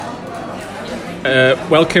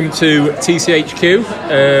Welcome to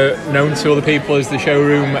TCHQ, known to other people as the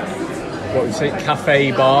showroom, what would you say,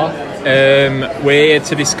 cafe bar. We're here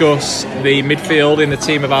to discuss the midfield in the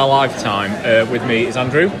team of our lifetime. With me is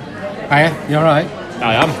Andrew. Hiya, you alright?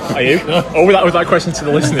 I am. Are you? Oh, that was that question to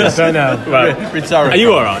the listeners. I don't know. Well, rhetorical. Are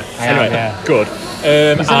you alright? Anyway, yeah. Good.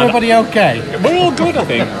 Is everybody okay? We're all good, I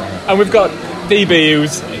think. And we've got DB,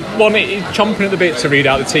 who's chomping at the bit to read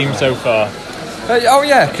out the team so far.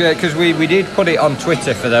 Because we did put it on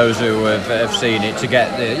Twitter for those who have seen it to get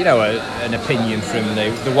an opinion from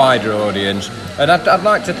the wider audience, and I'd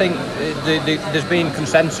like to think there's been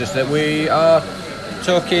consensus that we are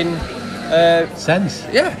talking sense.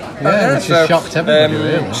 Which has shocked everybody.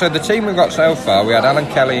 Really. So the team we've got so far, we had Alan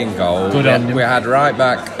Kelly in goal. Good ending. We had right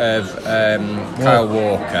back of Kyle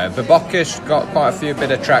Walker. Babocas got quite a few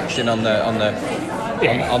bit of traction on the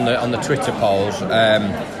Twitter polls.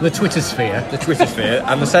 The Twitter sphere.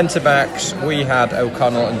 And the centre backs, we had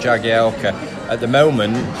O'Connell and Jagielka. At the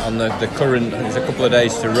moment, on the current, there's a couple of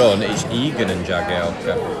days to run, it's Egan and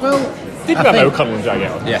Jagielka. Well, did we have O'Connell and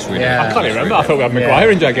Jagielka? Yes, we did. I can't even remember. I thought we had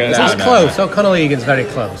Maguire and Jagielka. It's close. O'Connell Egan's very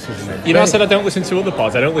close, isn't it? You know, I said I don't listen to other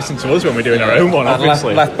pods. I don't listen to us when we're doing our own one,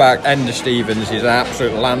 obviously. Left back, Ender Stevens is an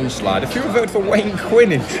absolute landslide. A few voted for Wayne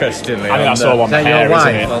Quinn, interestingly. I think that's all on the hair,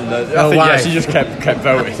 isn't it? I think, yes, he just kept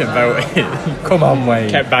voting and voting. Come on,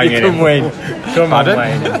 Wayne. Kept banging you can win. Come on,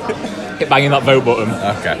 Wayne. Kept banging that vote button.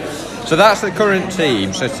 Okay. So that's the current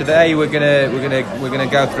team. So today we're gonna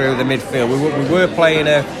go through the midfield. We were playing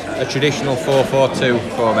a traditional 4-4-2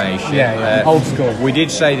 formation. Old school. We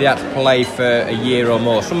did say they had to play for a year or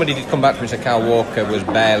more. Somebody did come back to me and say Kyle Walker was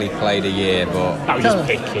barely played a year, but that was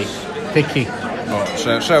just picky.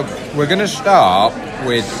 So we're going to start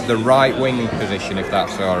with the right wing position, if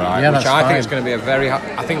that's all right. Yeah, which that's I fine. think is going to be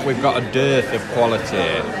I think we've got a dearth of quality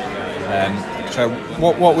here. So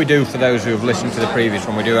what we do for those who have listened to the previous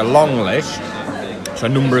one, we do a long list, so a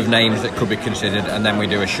number of names that could be considered, and then we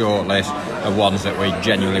do a short list of ones that we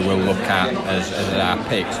genuinely will look at as our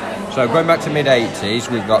picks. So going back to mid-80s,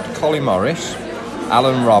 we've got Colin Morris,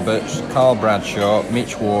 Alan Roberts, Carl Bradshaw,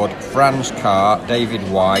 Mitch Ward, Franz Carr, David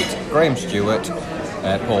White, Graham Stewart,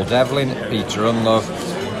 Paul Devlin, Peter Unlove,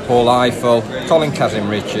 Paul Eiffel, Colin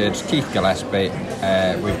Kazim-Richards, Keith Gillespie,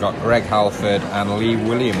 we've got Greg Halford and Lee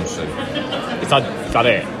Williamson. Is that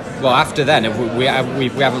it? Well, after then, we haven't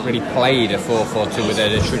really played a 4-4-2 with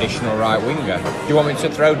a traditional right winger. Do you want me to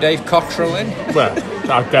throw Dave Cottrell in? Well,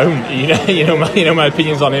 I don't. You know my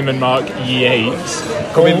opinions on him and Mark Yates.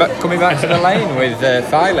 Coming back to the lane with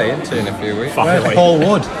Filey in a few weeks. Paul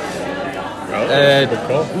Wood. Good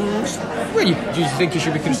call. Well, do you think he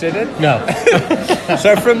should be considered? No.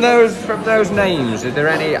 So from those names, are there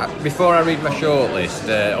any? Before I read my shortlist,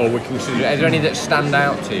 or we consider, are there any that stand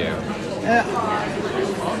out to you?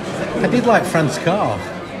 I did like Franz Carr.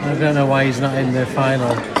 I don't know why he's not in the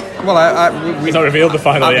final. Well, he's not revealed the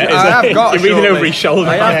final yet. I've got a You're reading short over his shoulder.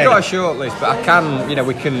 I have got a short list, but I can,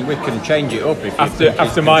 we can change it up if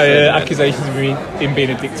after my accusations of him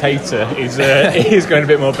being a dictator is going a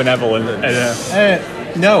bit more benevolent.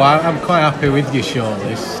 No, I'm quite happy with your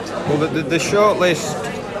shortlist. Well, the shortlist.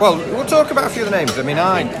 Well, we'll talk about a few of the names. I mean,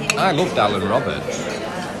 I loved Alan Roberts.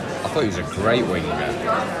 I thought he was a great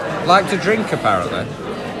winger. Liked to drink, apparently.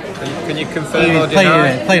 Can you confirm or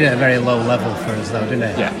deny? Played at a very low level for us, though,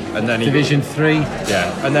 didn't he? Yeah, and then Division 3.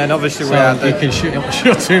 Yeah, and then obviously so we had you can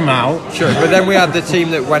shut him out. Sure, but then we had the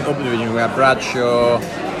team that went up the division. We had Bradshaw.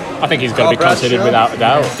 I think he's going to be considered without a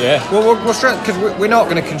doubt. Yeah. Well, we'll stress because we're not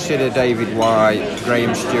going to consider David White,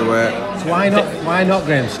 Graham Stewart. Why not? Why not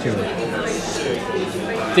Graham Stewart?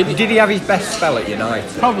 Did he have his best spell at United?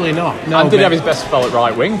 Probably not. No, and did he have his best spell at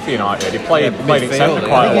right wing for United? He played in centre quite a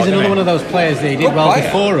lot. I think he's another one of those players that he did well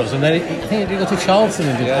before us, and then I think he did go to Charlton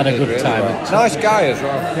and had a good time. Well. Nice guy as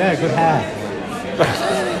well. Yeah, good hair.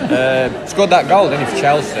 Scored that goal, didn't he, for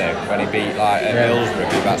Chelsea when he beat Middlesbrough,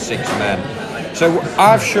 beat about 6 men. So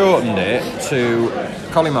I've shortened it to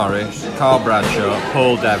Colin Morris, Carl Bradshaw,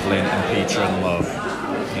 Paul Devlin, and Peter Unlove.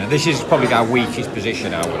 This is probably our weakest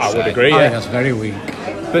position, I would agree. I think that's very weak.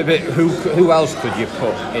 But who else could you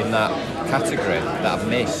put in that category that I've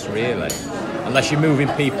missed, really? Unless you're moving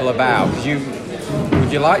people about.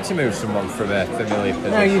 Would you like to move someone from a familiar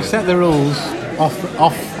position? No, you've set the rules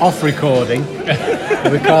off recording.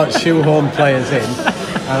 We can't shoehorn players in,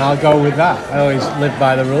 and I'll go with that. I always live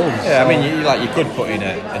by the rules. Yeah, so. I mean, you could put in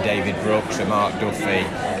a David Brooks, a Mark Duffy,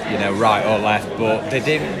 right or left, but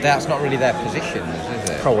that's not really their positions, is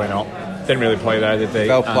it? Probably not. Didn't really play there, did they?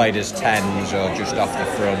 They all played as 10s or just off the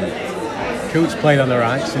front. Coots played on the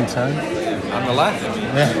right sometimes. On the left?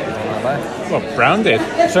 Yeah. On the left. Well, Brown did.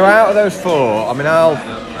 So out of those 4, I mean,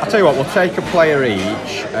 I'll tell you what, we'll take a player each.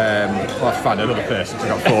 We'll have to find another person to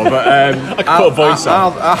go for, but I can put a voice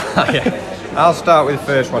on. I'll start with the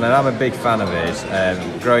first one, and I'm a big fan of his.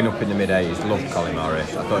 Growing up in the mid-80s, loved Colin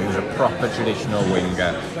Morris. I thought he was a proper traditional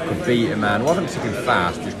winger, could beat a man, wasn't particularly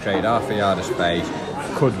fast, just created half a yard of space,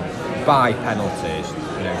 could buy penalties,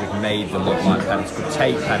 just made them look like penalties, could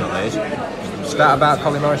take penalties. Stat about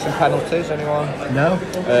Colin Morris and penalties, anyone? No?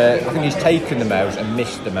 I think he's taken the most and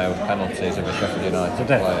missed the most penalties of a Sheffield United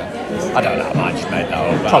player. I don't know, I might just made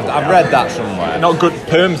that up. I've read that somewhere. Not good.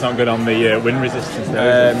 Perm's not good on the wind resistance.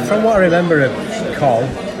 From what I remember of Cole,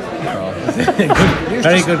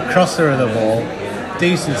 very good crosser of the ball,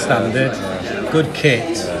 decent standard, good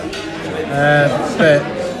kit. But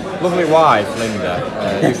lovely wife,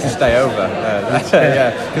 Linda, used to stay over.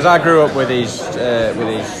 Because I grew up with his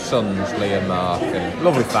sons, Liam, Mark, and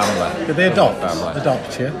lovely family. did they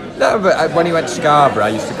adopt you? No, but when he went to Scarborough, I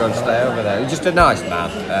used to go and stay over there. He's just a nice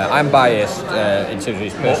man. I'm biased in terms of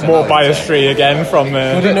his personality. More biasry again from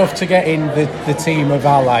Good enough to get in the team of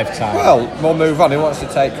our lifetime. Well, we'll move on. Who wants to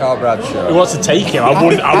take Carl Bradshaw? Who wants to take him? I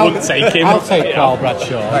wouldn't take him. I'll take Carl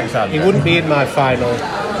Bradshaw. Thanks, Andrew. He wouldn't be in my final.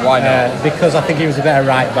 Why not? Because I think he was a better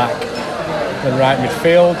right back than right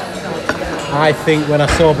midfield. I think when I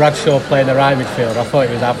saw Bradshaw play in the right midfield, I thought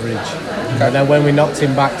he was average. Okay. And then when we knocked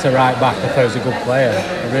him back to right back, I thought he was a good player,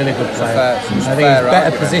 a really good player. I think his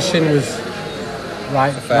better position was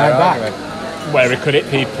right back. Where he could hit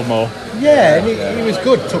people more. Yeah, and he was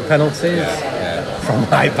good, took penalties from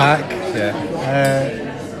right back.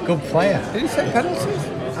 Good player. Did he take penalties?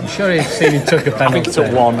 I'm sure he's seen him took a penalty. I think he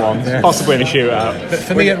took one once, possibly in a shootout. But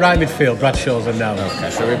for me at right midfield, Bradshaw's a no. Okay,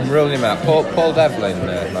 so we've ruled him out. Paul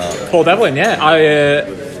Devlin, Mark. Paul Devlin, yeah.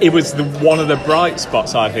 It was one of the bright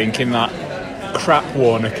spots, I think, in that crap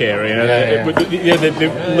Warnock era.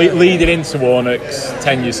 The leading into Warnock's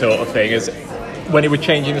tenure sort of thing, is when he was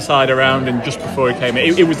changing the side around and just before he came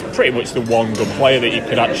in, it was pretty much the one good player that you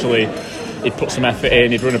could actually. He'd put some effort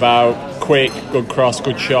in, he'd run about, quick, good cross,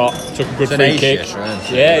 good shot, took a good free kick.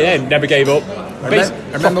 Yeah, never gave up. I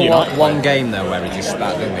remember one game though where he just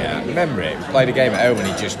spat, didn't he? Remember it? He played a game at home and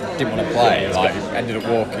he just didn't want to play. Ended up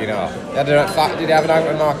walking off. Did he have an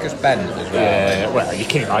argument with Marcus Bent as well? Yeah, well, you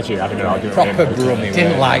can imagine having an argument. Proper Brummie.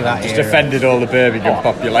 Didn't like that. Just offended all the Birmingham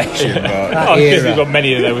population. But Because we've got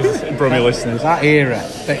many of those Brummie listeners. That era,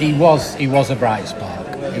 but he was a bright spark.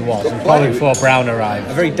 He was. And probably before Brown arrived.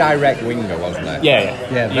 A very direct winger, wasn't he? Yeah.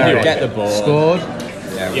 You could get the ball. Scored.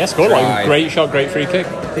 Scored. Like, great shot, great free kick.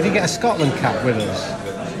 Did he get a Scotland cap with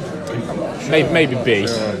us? Maybe B.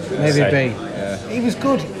 Maybe B. Yeah. He was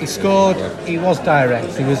good. He scored. He was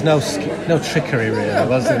direct. There was no trickery really,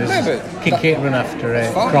 was there? Just kick it, run after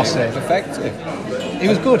it, cross it. Effective. He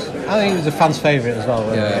was good. I think he was a fan's favourite as well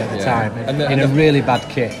at the time. In a really bad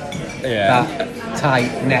kit. Yeah. That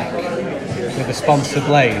tight neck. With a sponsored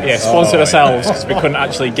blade. Yeah, sponsored ourselves because we couldn't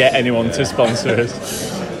actually get anyone to sponsor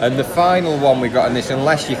us. And the final one we got in this,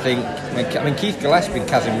 unless you think, Keith Gillespie and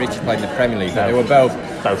Kazim Richie played in the Premier League, but they were both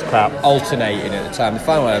crap, alternating at the time. The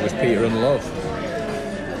final one was Peter Unlove.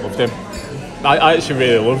 Loved him. I actually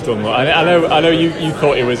really loved Unlove. I know you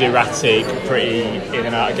thought he was erratic, pretty in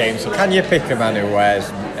and out of games. So can you pick a man who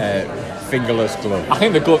wears fingerless gloves? I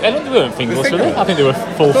think the gloves. I don't think they weren't fingerless. I think they were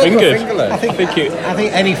full fingered. I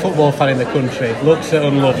think any football fan in the country looks at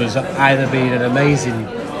Unlove as either being an amazing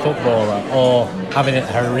footballer or having a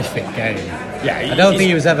horrific game. Yeah, I don't think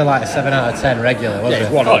he was ever like a 7 out of 10 regular, was he?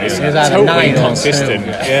 He was either totally 9 inconsistent.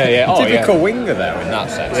 Yeah. Typical winger though in that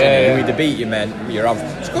sense. You either beat your men, you're off.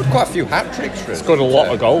 Scored quite a few hat tricks for us. Scored a lot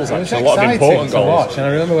of goals, actually, a lot of important goals. Watch. And I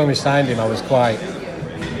remember when we signed him, I was quite.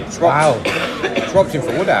 Swapped him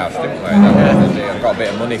for Woodhouse, didn't we? I got a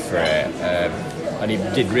bit of money for it. And he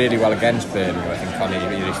did really well against Birmingham, I think, on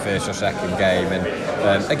his first or second game.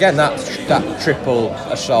 And again, that triple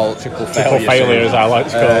assault, triple failure, as I like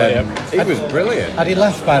to call it. It was brilliant. Had he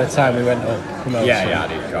left by the time we went up? Yeah, I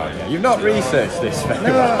did. Yeah. You've not reresearched this very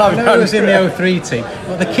well. I know he was in the 03 team,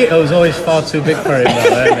 but the kit was always far too big for him,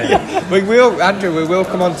 weren't it? Andrew, we will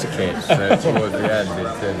come on to kits towards the end in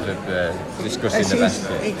terms of discussing the best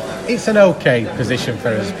kit. It's an okay position for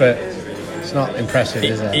us, but it's not impressive,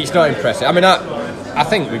 is it? It's not impressive. I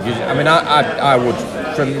think we could. I would,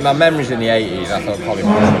 from my memories in the 80s, I thought Colin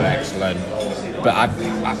Morris was excellent, but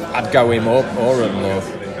I'd go him up or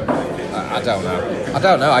Unlove. I don't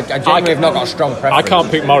know. I genuinely have not got a strong preference. I can't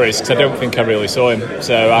pick Morris because I don't think I really saw him.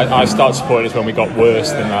 So I started supporting us when we got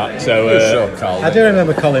worse than that. So I do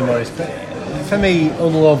remember Colin Morris, but for me,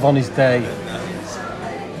 Unlove on his day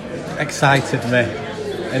excited me,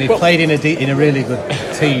 and he played in a really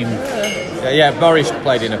good team. Yeah, Boris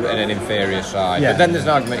played in an inferior side, Yeah. but then there's an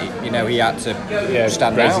argument. You know, he had to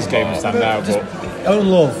stand raise out. his game and stand out. But Owen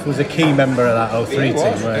Love was a key member of that 03 He was,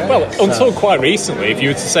 team. Weren't yeah. he? well, until quite recently, if you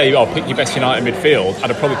were to say, "Oh, pick your best United midfield," I'd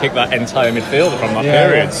have probably picked that entire midfield from that Yeah,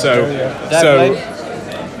 period. So, Definitely.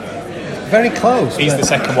 very close. he's but- the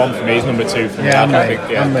second one for me. He's number 2 for me. Yeah, I I'm think,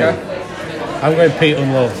 me. I'm me. Okay. I'm going Pete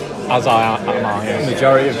Unlove. As I am, yes.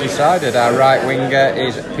 Majority have decided our right winger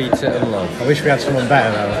is Peter Unlove. I wish we had someone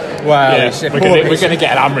better though. Well, Yeah, it's a we're poor- gonna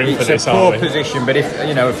get an hammering for it's this, a aren't poor we? position, but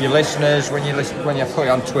if your listeners, when you put it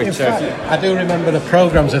on Twitter, In fact, I do remember the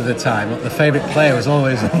programmes of the time. The favourite player was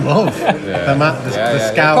always Unlove. The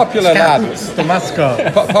scout, Popular lad. scouts, the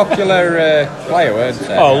mascot. popular player, weren't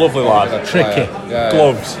they? Oh, lovely lad. Popular Tricky. player. Yeah.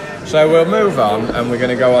 Gloves. So we'll move on, and we're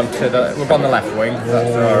going to go on to we're on the left wing.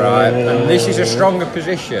 That's all right. And this is a stronger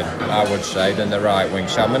position, I would say, than the right wing.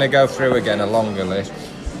 So I'm going to go through again a longer list.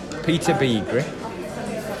 Peter Beagrie,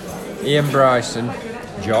 Ian Bryson,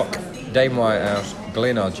 Jock, Dame Whitehouse,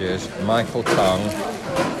 Glyn Hodges, Michael Tong.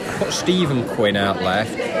 I put Stephen Quinn out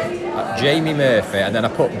left, Jamie Murphy, and then I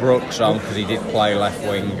put Brooks on because he did play left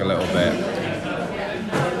wing a little bit.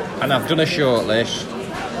 And I've done a short list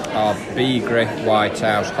of Beagrie,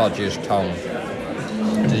 Whitehouse, Hodges, Tong.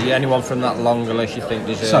 Does anyone from that longer list you think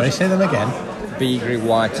deserves? Sorry, say them again. Beagrie,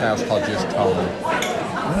 Whitehouse, Hodges, Tong.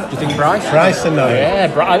 Do you think Bryson? Bryson, though.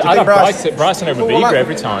 Yeah, I'd think have Bryson- Bryson over Well, Beaver that-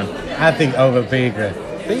 every time. I think over Beagrie.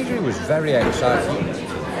 Beagrie was very exciting.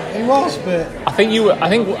 He was, but I think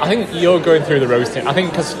you're going through the roasting. I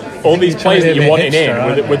think because all these you're players trying that to you be wanted hipster, in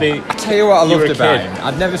aren't were the. I tell you what I You were loved a about kid. him.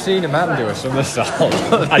 I'd never seen a man do a somersault.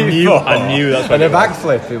 I knew that's what And a it was.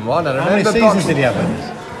 backflip in one. And I how many remember seasons boxing, did he have in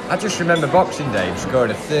this? I just remember Boxing Day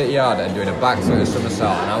scoring a 30-yarder and doing a backflip and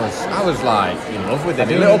somersault, and I was like in love with him.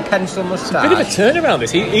 A little pencil moustache. Bit of a turnaround.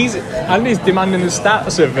 This Andy's demanding the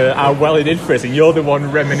stats of how well he did for us, and you're the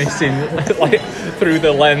one reminiscing like through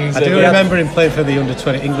the lens. I do of, remember him playing for the England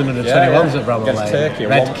under 21s at Bramall against Lane. Turkey.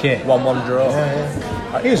 Red kit. 1-1 draw.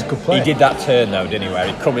 He was a good player. He did that turn though, didn't he? Where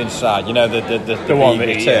he'd come inside, you know, the one that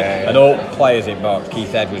Beagrie he- turn, yeah. and all players in box.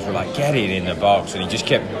 Keith Edwards were like, "Get it in the box," and he just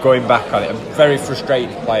kept going back on it. A very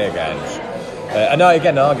frustrated to play against. I know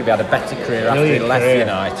again, arguably had a better career after he Brilliant left career.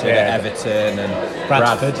 United Yeah. at Everton and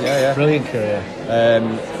Bradford. Yeah. Brilliant career.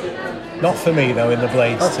 Not for me though in the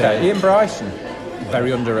Blades Okay, team. Ian Bryson,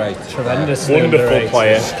 very underrated. Tremendously wonderful underrated.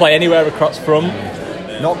 player. Play anywhere across front.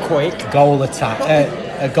 Not quick. Goal attack.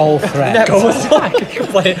 A goal threat. Go attack.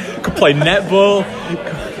 Could play netball.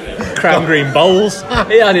 Crown green bowls.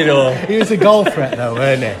 He had it all. He was a goal threat though,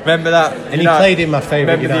 weren't he? Remember that? And he played in my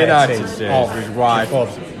favourite Remember the United United team. series Oh, with his wife. before-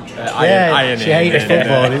 Iron, iron she hated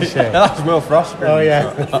football, didn't she? That was Will Frostburn. Oh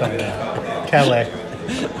yeah. Kelly.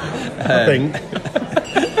 I think.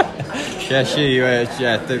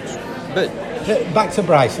 Yeah, but Back to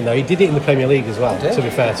Bryson though, he did it in the Premier League as well, to be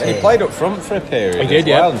fair to he him. played up front for a period. He did, as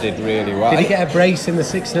well, yeah. and did really well. Did he get a brace in the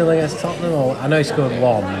 6-0 against Tottenham? Or, I know he scored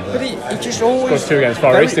one. But But he just always Scored 2 against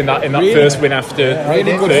Forest in that really- first win after Really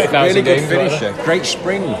good, 30,000 really good games. or whatever. finisher. Great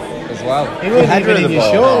spring as well. He wasn't Header even of in the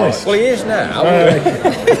your ball. shortlist. Well, he is now.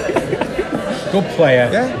 good player,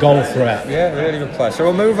 Yeah. goal threat. Yeah, really good player. So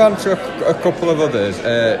we'll move on to a couple of others.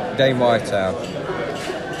 Dame Whitehouse.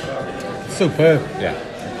 Superb. Yeah.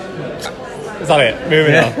 Is that it?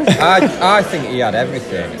 Moving on. I think he had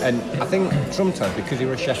everything, and I think sometimes because he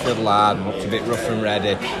was a Sheffield lad and looked a bit rough and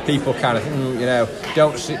ready, people kind of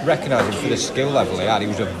don't recognise him for the skill level he had. He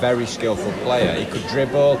was a very skillful player. He could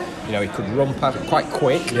dribble, he could run past quite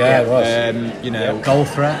quick. Yeah, it was. Goal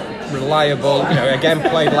threat. Reliable. Again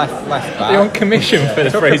played left Are back. you on commission for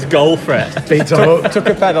the phrase goal threat? Took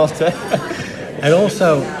a penalty. And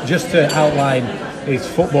also, just to outline his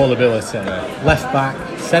football ability, left back,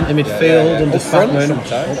 centre midfield, under Up front Spackman,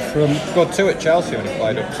 sometimes. up front. Scored 2 at Chelsea when he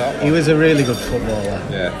played up top. He was a really good footballer.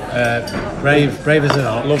 Yeah. Brave as an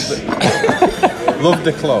ox. Loved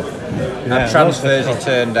the club. Had transfers he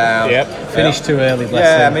turned down. Yep. Finished too early, bless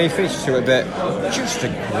Yeah, I him. mean, he finished to a bit. Just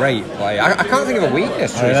a great player. I can't think of a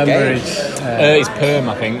weakness to I his remember game. His perm,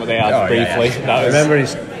 I think, what they had Oh, yeah. briefly. That I was,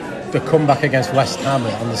 remember the comeback against West Ham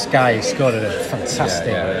on the Sky. He scored a fantastic,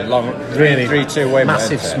 Yeah, long really 3-2 win.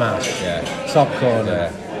 massive wasn't it? smash. Yeah. Top corner.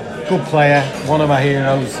 Yeah. Good player, one of my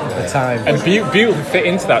heroes of the time. and beautifully fit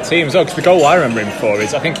into that team as well, because the goal I remember him for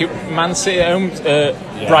is, I think, Man City at home,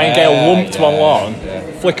 Brian Gale lumped one long,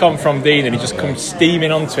 flick on from Dean, and he just comes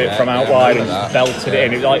steaming onto it from out yeah, I wide and remember just that. belted it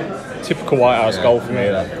in. It was like typical Whitehouse goal for me.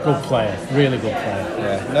 That. Good player, really good player.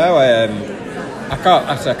 Yeah. No, I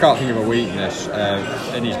can't think of a weakness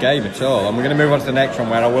in his game at all. And we're going to move on to the next one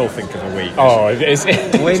where I will think of a weakness. Oh, it's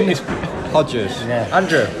Glyn Hodges. Yeah.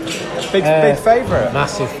 Andrew, big favourite.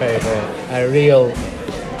 Massive favourite. A real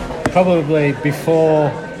probably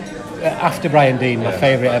after Brian Dean, my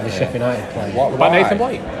favourite ever Sheffield United player. What about Nathan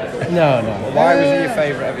Blake? No. Why was he your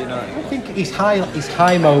favourite ever United? I think his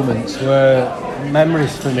high moments were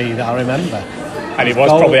memories for me that I remember. And it was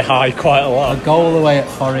probably high quite a lot. A goal away at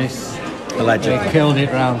Forest. Allegedly. He killed it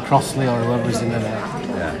round Crossley or whoever was in the net.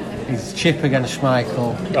 Yeah. His chip against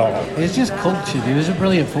Schmeichel. Oh. He was just cultured. He was a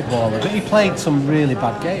brilliant footballer. But he played some really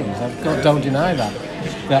bad games. Don't deny that.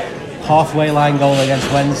 That halfway line goal against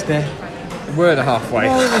Wednesday. We're the halfway.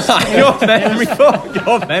 Well, Your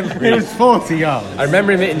memory. It was 40 yards. I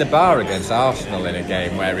remember him hitting the bar against Arsenal in a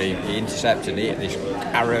game where he intercepted, he hit this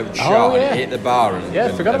arrowed shot and hit the bar. And,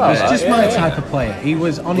 Yeah, forgot about that. He's just my type of player. He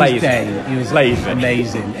was on Lazy. his day. He was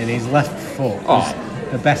amazing, and his left foot was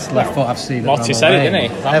the best left foot I've seen. Motti said it,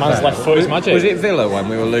 didn't he? That man's left foot is magic. Was it Villa when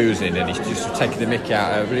we were losing and he's just taking the mickey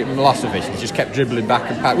out of Milosevic and just kept dribbling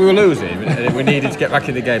back and back? We were losing and we needed to get back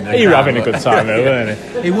in the game. He was having a good time though, weren't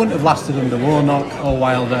he? He wouldn't have lasted under Warnock or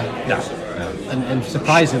Wilder. No. And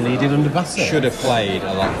surprisingly, he did under Bassett. Should have played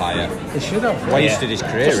a lot higher. He should have. Wasted his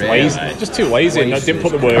career. Just lazy, just too lazy. No, didn't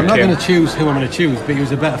put the work I'm not in. going to choose who I'm going to choose, but he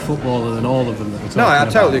was a better footballer than all of them that we're talking No, I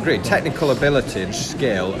about. totally agree. Technical ability and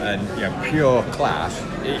skill and pure class,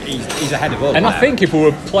 he's ahead of all. And I think if we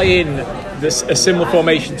were playing a similar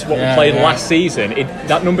formation to what we played last season,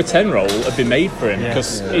 that number 10 role had been made for him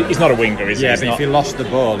because he's not a winger, is he? Yeah, He's but not, if he lost the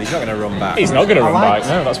ball, he's not going to run back. he's not going to run like- back.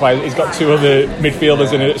 No, that's why he's got two other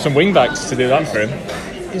midfielders and some wing backs to do that for him.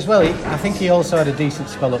 As well, I think he also had a decent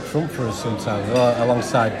spell up front for us sometimes,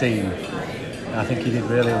 alongside Dean. I think he did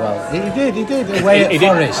really well. He did. Away at He did.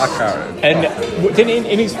 Forest. I can't. And didn't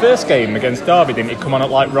in his first game against Derby, didn't he come on at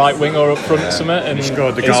like right wing or up front somewhere and he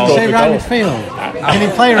scored the goal? Did you say right midfield? Can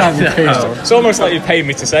he play right midfield? It's almost like you paid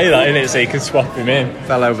me to say that, isn't it? So you can swap him in.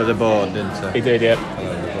 Fell over the board, didn't he? He did,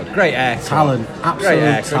 yeah. Great air. Talent, Great absolute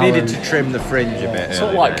air. We talent. needed to trim the fringe a bit.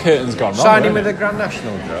 Sort of like curtains gone wrong. Signing weren't with a Grand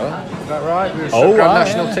National draw. Is that right? We were Oh, Grand right,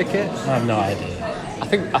 National yeah. tickets. I have no idea. it?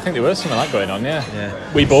 I think there was something like that going on, yeah.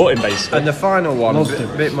 Yeah. We bought him basically. And the final one, a Loved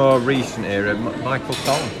him. bit more recent era, Michael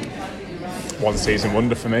Tong. One season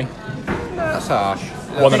wonder for me. That's harsh.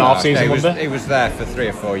 1.5 season wonder. He was there for 3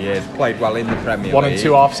 or 4 years. Played well in the Premier One League. and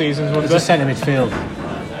 2 half seasons It's wonder. a centre midfield.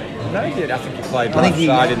 No, he did. I think he played I think left he-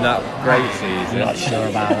 side in that great I'm season. not sure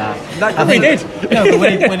about that. That- I think he did. No, but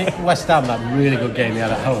when he West Ham, that really good game he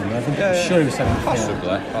had at home, I think I'm sure he was centre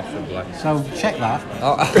midfield. Possibly. So check that.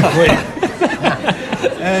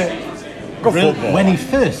 Good football. When he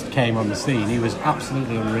first came on the scene, he was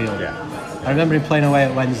absolutely unreal. Yeah. I remember him playing away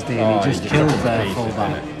at Wednesday and he just killed their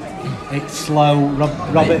fullback. It's slow,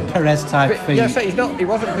 Robert Perez type feet. Yeah, so he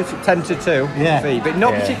wasn't 10 to 2 Yeah. feet, but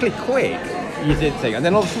not Yeah. particularly quick. You did think, and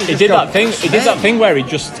then all of a sudden He did that thing. He did that thing where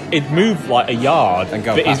he'd moved like a yard, And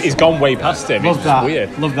go but past he's him. gone way past him. Love It's that.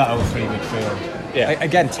 weird. Love that 03 midfield. Yeah.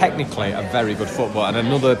 Again, technically a very good footballer, and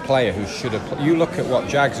another player who should have. You look at what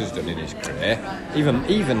Jags has done in his career.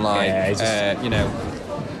 Even like Yeah, he's just-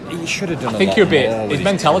 he should have done. I think a you're a lot bit. more with His his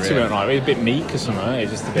mentality career. went right. He's a bit meek or something.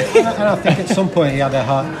 He's just a bit. And I think at some point he had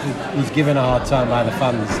he was given a hard time by the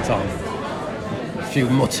fans, Tom. A few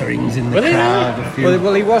mutterings in the Really? crowd. A few,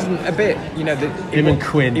 Well, he wasn't a bit, Him and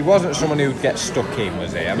Quinn. He wasn't someone who'd get stuck in,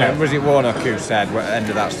 was he? I mean, was it Warnock who said at the end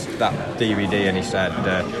of that DVD, and he said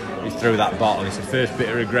he threw that bottle. He said, "First bit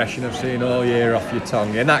of regression I've seen all year off your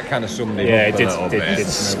tongue," and that kind of summed him Yeah, up it a did. little Did bit.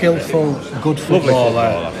 skillful, good Lovely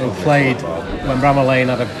footballer footballer. who played when Bramall Lane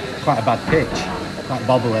had quite a bad pitch, quite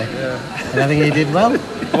bobbly. And I think he did well,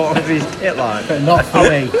 What was his hit like? but not for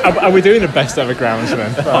me. Are we doing the best ever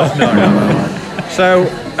groundsman? So,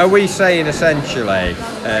 are we saying essentially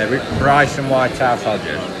Bryson Whitehouse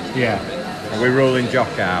Hodges? Yeah. Are we ruling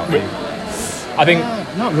Jock out? I think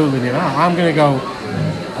Not ruling him out. I'm going to go.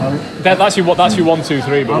 that's your 1, 2,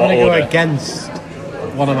 3. But I'm what going to go order? against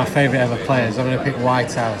one of my favourite ever players. I'm going to pick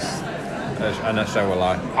Whitehouse, And so will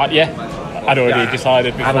I. Yeah, I'd already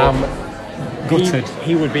decided before. and I'm gutted.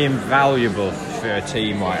 He would be invaluable for a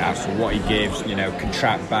team Whitehouse. For what he gives, can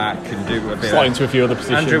track back, can do a bit. Slot into a few other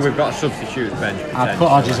positions. Andrew, we've got a substitute bench. I'd put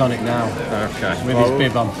Hodges on it now Okay. with his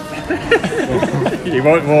bib on. You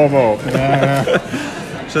won't warm up.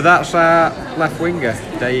 So that's our left winger,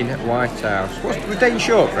 Dane Whitehouse. Was Dane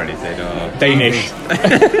short for anything? Or? Danish.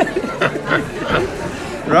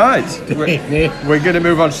 Right. We're going to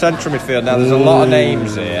move on to central midfield now. There's a lot of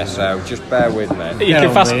names here, so just bear with me. You can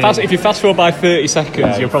Yeah, mate. if you fast forward by 30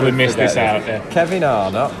 seconds, you'll probably miss this out. Yeah. Kevin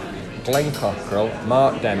Arnott, Glenn Cockrell,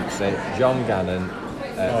 Mark Dempsey, John Gannon,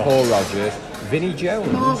 Paul Rogers, Vinnie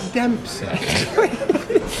Jones. Mark Dempsey.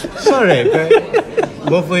 Sorry, but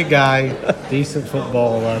lovely guy, decent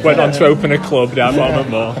footballer. Went on to open a club down bottom at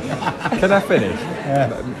Moor. Can I finish?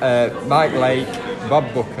 Mike Lake,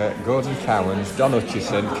 Bob Booker, Gordon Cowans, Don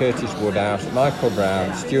Hutchison, Curtis Woodhouse, Michael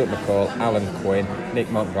Brown, Stuart McCall, Alan Quinn, Nick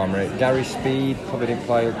Montgomery, Gary Speed, probably didn't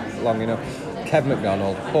play long enough, Kev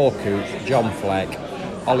McDonald, Paul Cooch, John Fleck,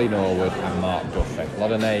 Ollie Norwood and Mark Duffy. A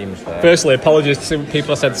lot of names there. Firstly, apologies to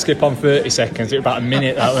people I said skip on 30 seconds. It was about a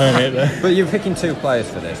minute, that wasn't it? But you're picking 2 players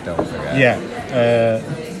for this, don't forget. Yeah.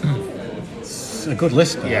 It's a good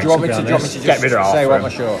list. Yeah. Do you want me to just Get rid of say half what of my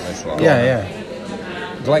short list was? Yeah.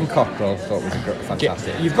 Glenn Cockrell thought was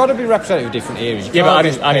fantastic. You've got to be representative of different eras. You Yeah, but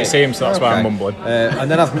can't I didn't just see him, so that's why I'm Okay. mumbling.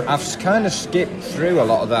 And then I've kind of skipped through a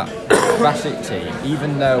lot of that classic team,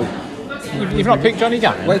 even though. You've not picked Johnny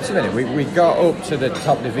Gannon? Wait a minute, we got up to the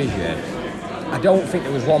top division. I don't think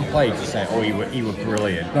there was one player to say, oh, he was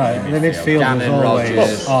brilliant. Right, the midfield was Gannon, always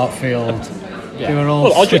Rogers. Artfield. Yeah. They were all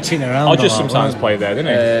Well, switching around. I'll just a lot, sometimes weren't play there,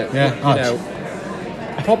 didn't he? Yeah, you know,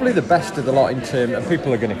 probably the best of the lot in terms, and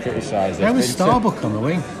people are going to criticise it. they? There was in terms- Starbuck on the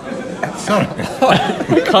wing. Sorry.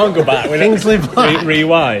 We can't go back. Kingsley Black.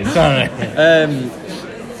 Rewind. Sorry.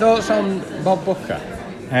 Thoughts on Bob Booker?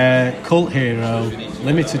 Cult hero,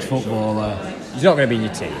 limited footballer. He's not going to be in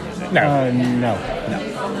your team, is it? No. No.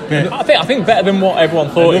 I think better than what everyone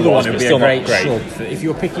thought Another he was, one would but be still a great not great. sub. If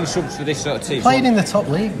you were picking subs for this sort of team, Played in the top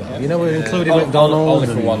league though. You know, we're including only McDonald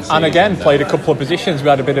for and one season, And again, though. played a couple of positions. We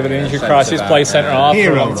had a bit of an injury centre crisis. back, Played centre half for a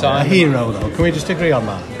hero. long A time. hero though. Can we just agree on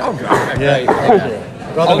that? Oh, great.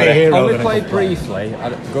 Rather be a hero Only than a played good player. briefly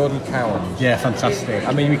at Gordon Cowans. Yeah, fantastic.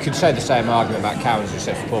 I mean, we could say the same argument about Cowans as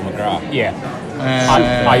said for Paul McGrath. Yeah.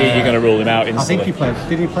 You're going to rule him out I think instantly. he played.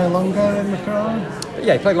 Did he play longer in McCarran?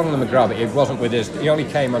 Yeah, he played longer than McGrath, but he wasn't with us. He only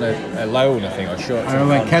came on a loan, I think, or short. I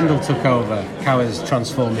remember when Kendall took over, Cowers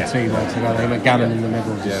transformed the team altogether. Him and Gannon in the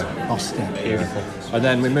middle just bossed it. Beautiful. And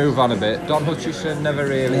then we move on a bit. Don Hutchison, never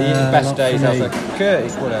really. His best not days for as me. a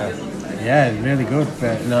Curtis Woodhouse. Yeah, really good,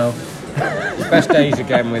 but no. Best days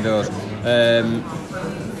again with us.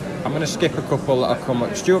 I'm going to skip a couple that have come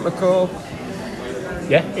up. Stuart McCall.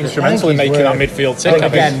 Yeah, instrumental in I think making that he's midfield tick. I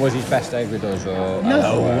Again, think. was his best day with us? Or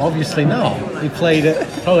No, obviously not. He played at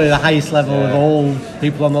probably the highest level of all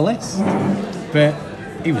people on the list. But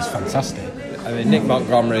he was fantastic. I mean, Nick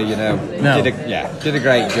Montgomery, you know, No. did a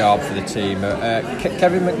great job for the team.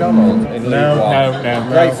 Kevin McDonald in League One. No.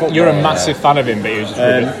 Great footballer. You're a massive fan of him, but he was just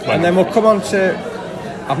rubbish. And then we'll come on to.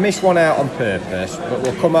 I've missed one out on purpose, but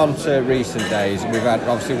we'll come on to recent days. We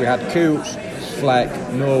had Coots, Fleck,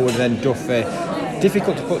 Norwood, then Duffy.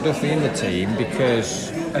 Difficult to put Duffy in the team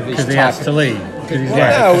because of his Because he type has of- to leave.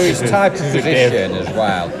 No, his type of position as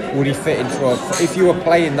well. Would he fit into if you were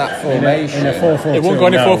playing that formation? In a 4-4-2. It won't go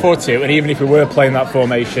into no. 4-4-2, and even if we were playing that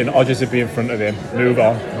formation, Odgers would be in front of him. Move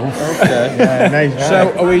on. Okay. Yeah, no, he's right.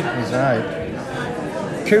 So are we? He's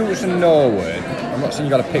right. Coots and Norwood. I'm not saying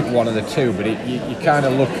you've got to pick one of the two, but you kind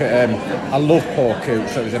of look at. I love Paul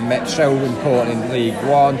Coots. So it was so important in League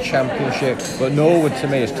One, Championship, but Norwood to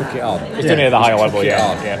me has took it on. He's done it at the higher level, Took it yeah.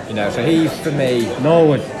 on, Yeah. You know, so he's for me.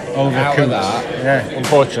 Norwood over Out of Coots. that. Yeah.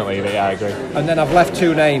 Unfortunately, but yeah, I agree. And then I've left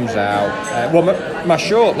 2 names out. Well, my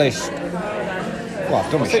short list. Well,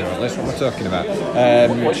 I've done my short list. What am I talking about?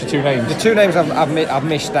 What's your 2 names? The 2 names I've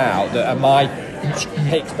missed out that are my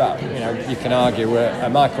picks that you can argue were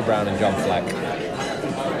Michael Brown and John Fleck.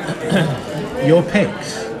 Your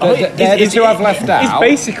picks. They're the 2 I've left out. He's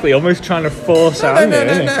basically almost trying to force out.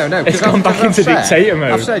 No. He's gone back into dictator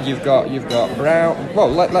mode. I've said you've got Brown. Well,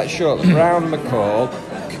 let's short Brown, McCall.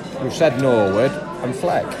 We've said Norwood and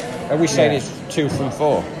Fleck. Are we saying it's 2 from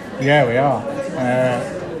 4? Yeah, we are.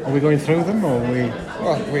 Are we going through them or are we?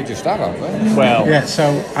 Well, we just have, haven't we? Well, Yeah, so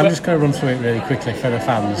I'm just going to run through it really quickly for the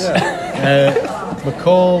fans.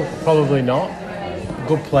 McCall, probably not.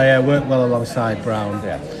 Good player, worked well alongside Brown.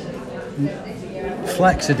 Yeah.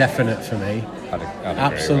 Fleck's a definite for me. I'd agree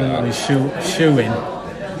Absolutely with that. shoe-in.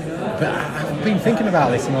 But I've been thinking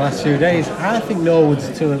about this in the last few days. I think Norwood's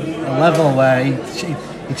to a level where he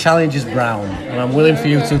challenges Brown, and I'm willing for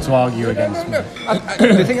you two to argue against me.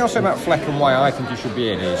 The thing I'll say about Fleck and why I think he should be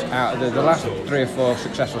in is out of the last 3 or 4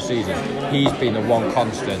 successful seasons, he's been the one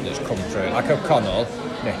constant that's come through. Like O'Connell,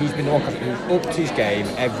 he's been the one constant who's upped his game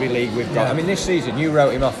every league we've got. I mean, this season you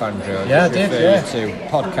wrote him off, Andrew. and Yeah, I just did, referred yeah. To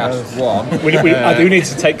podcast 1. I do need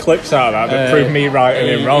to take clips out of that prove me right and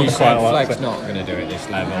him wrong He quite said a lot. Fleck's not going to do it this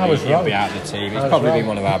level. I was He'll wrong. be out of the team. He's I was probably wrong. been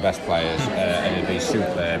one of our best players, and he'll be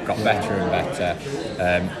superb. Got better and better.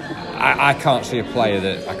 I can't see a player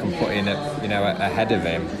that I can put in, ahead of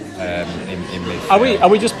him in midfield. Are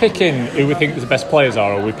we just picking who we think the best players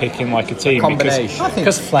are, or are we picking like a team? Combination. I think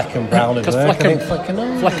because Fleck and Brown are Because work. Fleck I and, think Fleck and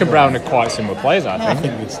Norwood Fleck and Brown are quite similar players, I I think.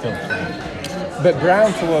 think we'd still play. But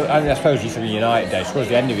Brown, I suppose he's from United days. Towards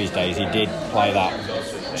the end of his days, he did play that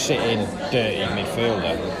sitting, dirty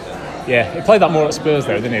midfielder. Yeah, he played that more at Spurs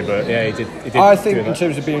though, didn't he? But yeah, he did. I think do in that.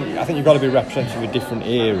 terms of being, I think you've got to be representative of different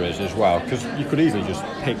eras as well, because you could easily just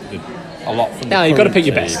pick a lot from. Yeah, the you've got to current pick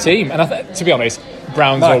your best team. And to be honest,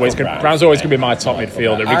 Brown's Michael always Brown, going to be my top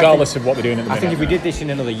midfielder, regardless of what they're doing at the I minute. think if we did this in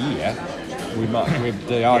another year, we might, with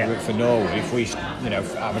the argument for Norwood, if we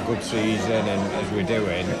have a good season and as we're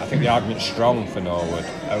doing, I think the argument's strong for Norwood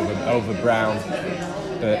over Brown.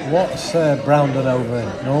 What's Brown done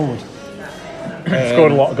over Norwood?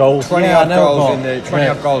 Scored a lot of goals. 20 Yeah, I odd know, goals but- in the 20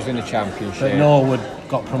 odd goals in the championship. But Norwood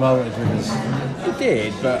got promoted with us. He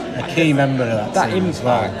did, but A key member of that team as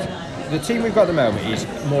well. impact. The team we've got at the moment is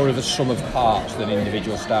more of a sum of parts than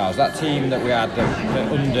individual stars. That team that we had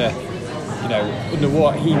that under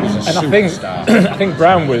what he was a And I think superstar. I think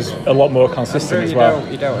Brown was a lot more consistent as well.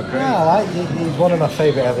 You don't agree? Yeah, he's one of my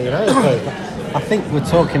favourite ever United players. But I think we're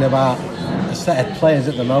talking about a set of players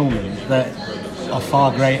at the moment that are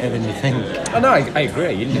far greater than you think. Oh, no, I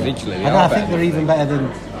agree. Individually, they And are I think better. they're even better than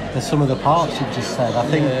the sum of the parts you've just said. I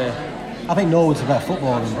think Norwood's a better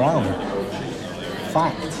footballer than Brown.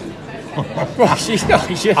 Fact.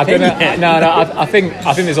 I don't know. No. I think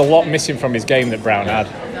there's a lot missing from his game that Brown had,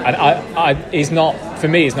 and he's not. For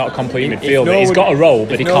me, he's not a complete midfielder. He's got a role,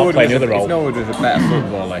 but he can't play another role. If Norwood was a better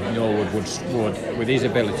footballer, Norwood would, with his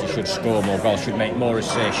ability, should score more goals, should make more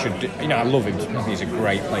assists. I love him. I think he's a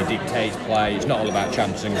great player, dictates play. It's not all about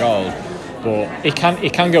chance and goals. But he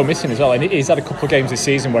can go missing as well, and he's had a couple of games this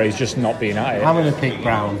season where he's just not been at it. I'm going to pick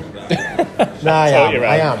Brown. No, I Totally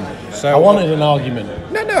right. am. So I wanted an argument.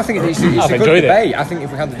 No, I think it's a I've good enjoyed it. debate. I think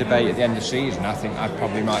if we had the debate at the end of the season, I think I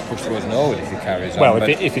probably might push towards Norwood if he carries on. Well, but,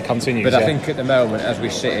 if he continues, but I yeah. think at the moment, as we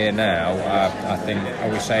sit here now, I think, are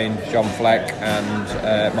we saying John Fleck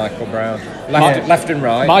and Michael Brown? Left and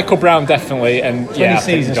right. Michael Brown definitely, and 20 yeah, I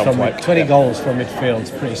think seasons John from Fleck. 20 goals from midfield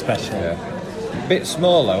is pretty special. Yeah. Bit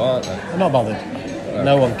small though, aren't they? I'm not bothered.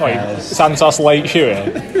 No one cares. Santos late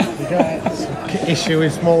shooter. Issue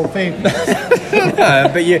with small people.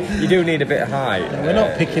 But you do need a bit of height. We're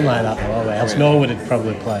not picking like that though, are we? Else Norwood would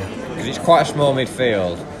probably play. Because it's quite a small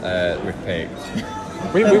midfield we've picked.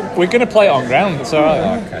 We're going to play it on ground, so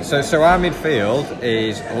Okay, so our midfield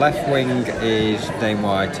is left wing is Dane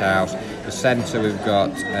Whitehouse. The centre we've got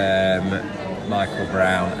Michael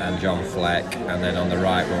Brown and John Fleck, and then on the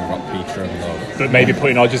right we've got Peter and Love. but maybe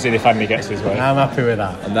putting Hodges in if Andy gets his way. I'm happy with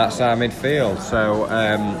that. And that's our midfield. So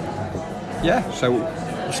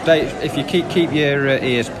so stay. If you keep your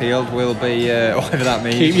ears peeled, we'll be whatever that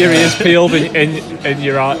means. Keep your ears peeled and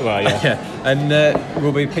your eye. Well, yeah. Yeah, and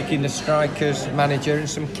we'll be picking the strikers, manager, and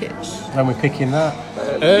some kits. When we're picking that.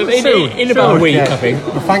 In about a week, Okay. I think.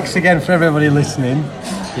 Well, thanks again for everybody listening.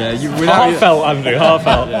 Yeah, Heartfelt, Andrew.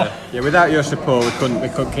 Heartfelt. without your support, we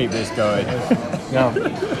couldn't keep this going. No.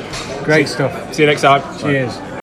 Great stuff. See you next time. Cheers.